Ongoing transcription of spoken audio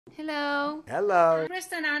Hello. Hello. Chris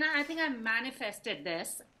and Anna, I think I manifested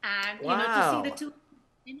this, and to see the Wow. two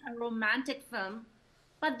in a romantic film.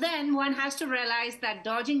 But then one has to realize that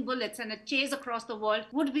dodging bullets and a chase across the world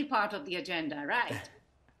would be part of the agenda, right?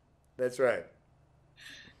 That's right.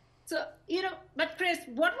 So, but Chris,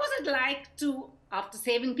 what was it like to, after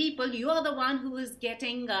saving people, you are the one who is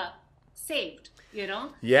getting saved?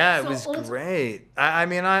 Yeah, it So was also, great.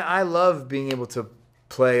 I love being able to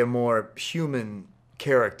play a more human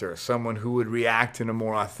character, someone who would react in a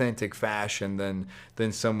more authentic fashion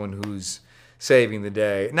than someone who's saving the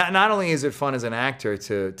day. Not only is it fun as an actor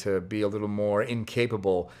to be a little more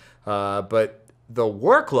incapable, but the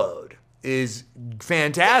workload is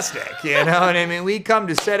fantastic. You know what I mean? We come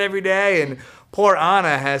to set every day, and poor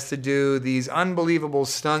Anna has to do these unbelievable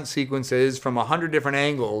stunt sequences from 100 different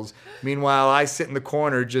angles. Meanwhile, I sit in the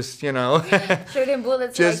corner just, Shooting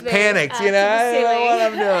bullets just like panicked, this, I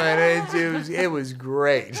don't know what I'm silly. doing. It was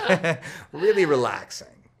great. Really relaxing.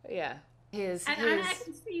 Yeah. His and his I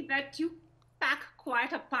can see that you pack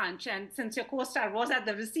quite a punch, and since your co-star was at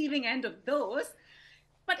the receiving end of those,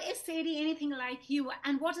 but is Sadie anything like you?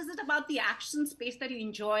 And what is it about the action space that you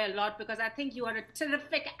enjoy a lot? Because I think you are a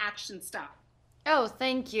terrific action star. Oh,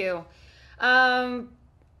 thank you. Um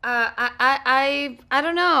I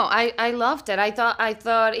don't know. I loved it. I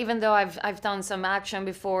thought even though I've done some action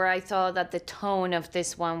before, I thought that the tone of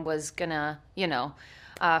this one was gonna,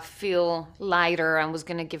 feel lighter and was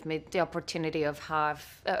gonna give me the opportunity of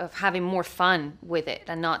having more fun with it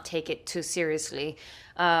and not take it too seriously.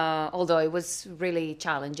 Although it was really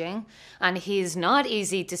challenging, and he's not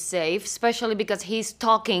easy to save, especially because he's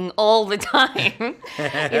talking all the time.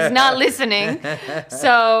 He's not listening,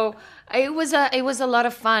 so. It was a lot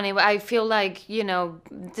of fun. I feel like,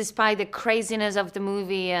 despite the craziness of the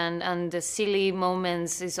movie and the silly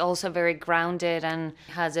moments, is also very grounded and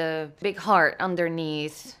has a big heart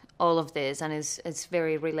underneath all of this, and it's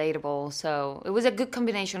very relatable. So it was a good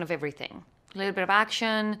combination of everything. A little bit of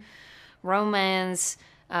action, romance,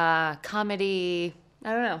 comedy.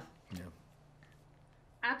 I don't know.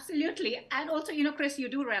 Absolutely. And also, Chris, you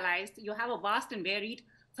do realize you have a vast and varied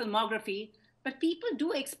filmography, but people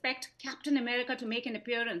do expect Captain America to make an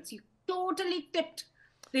appearance. You totally tipped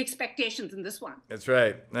the expectations in this one. That's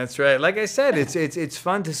right. That's right. Like I said, it's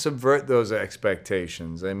fun to subvert those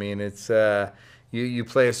expectations. I mean, it's you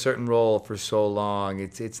play a certain role for so long.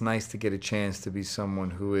 It's nice to get a chance to be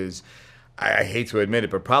someone who is, I hate to admit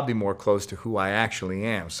it, but probably more close to who I actually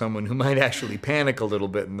am. Someone who might actually panic a little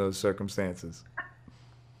bit in those circumstances.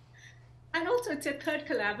 And also, it's a third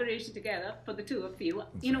collaboration together for the two of you.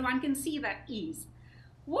 One can see that ease.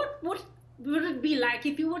 What would it be like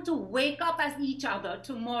if you were to wake up as each other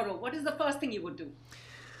tomorrow? What is the first thing you would do?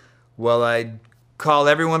 Well, I'd call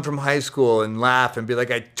everyone from high school and laugh and be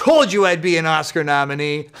like, "I told you I'd be an Oscar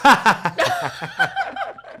nominee."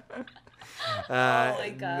 Oh my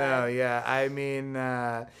God. No, yeah. I mean,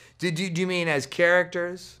 do you mean as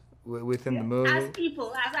characters within the As movie?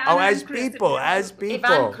 people, as Oh, Anna as and Chris, if people, you have as to. If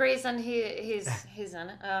I'm people. Chris and he's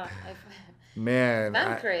Anna. Man,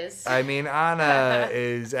 I'm Chris. I mean, Anna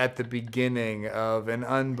is at the beginning of an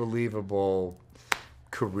unbelievable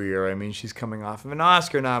career. I mean, she's coming off of an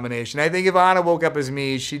Oscar nomination. I think if Anna woke up as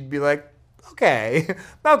me, she'd be like, okay,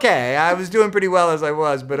 okay, I was doing pretty well as I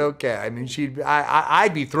was, but okay. I mean,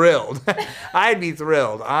 I'd be thrilled. I'd be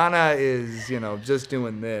thrilled. Anna is, just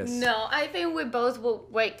doing this. No, I think we both will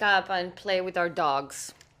wake up and play with our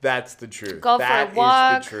dogs. That's the truth. Go for a That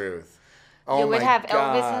walk. is the truth. You Oh would my have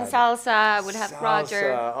God. Elvis and salsa. I would have Roger.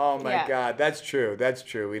 Salsa. Oh my Yeah. God, that's true. That's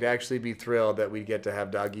true. We'd actually be thrilled that we get to have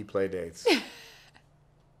doggy play dates.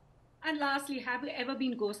 And lastly, have you ever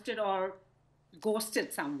been ghosted or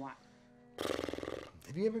ghosted someone?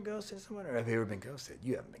 Have you ever ghosted someone, or have you ever been ghosted?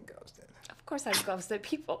 You haven't been ghosted. Of course, I've ghosted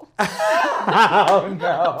people. Oh no.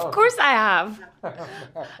 Of course, I have.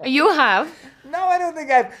 You have. No, I don't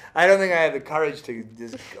think I have the courage to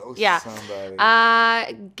just ghost Yeah. somebody.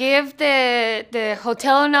 Give the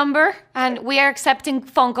hotel number, and we are accepting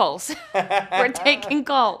phone calls. We're taking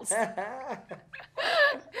calls.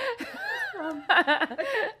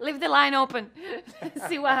 Leave the line open.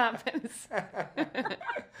 See what happens.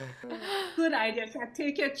 Good idea. I'll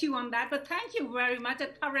take your cue on that. But thank you very much. I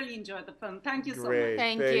thoroughly enjoyed the film. Thank you so much. Great.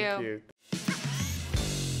 Thank Thank you. you.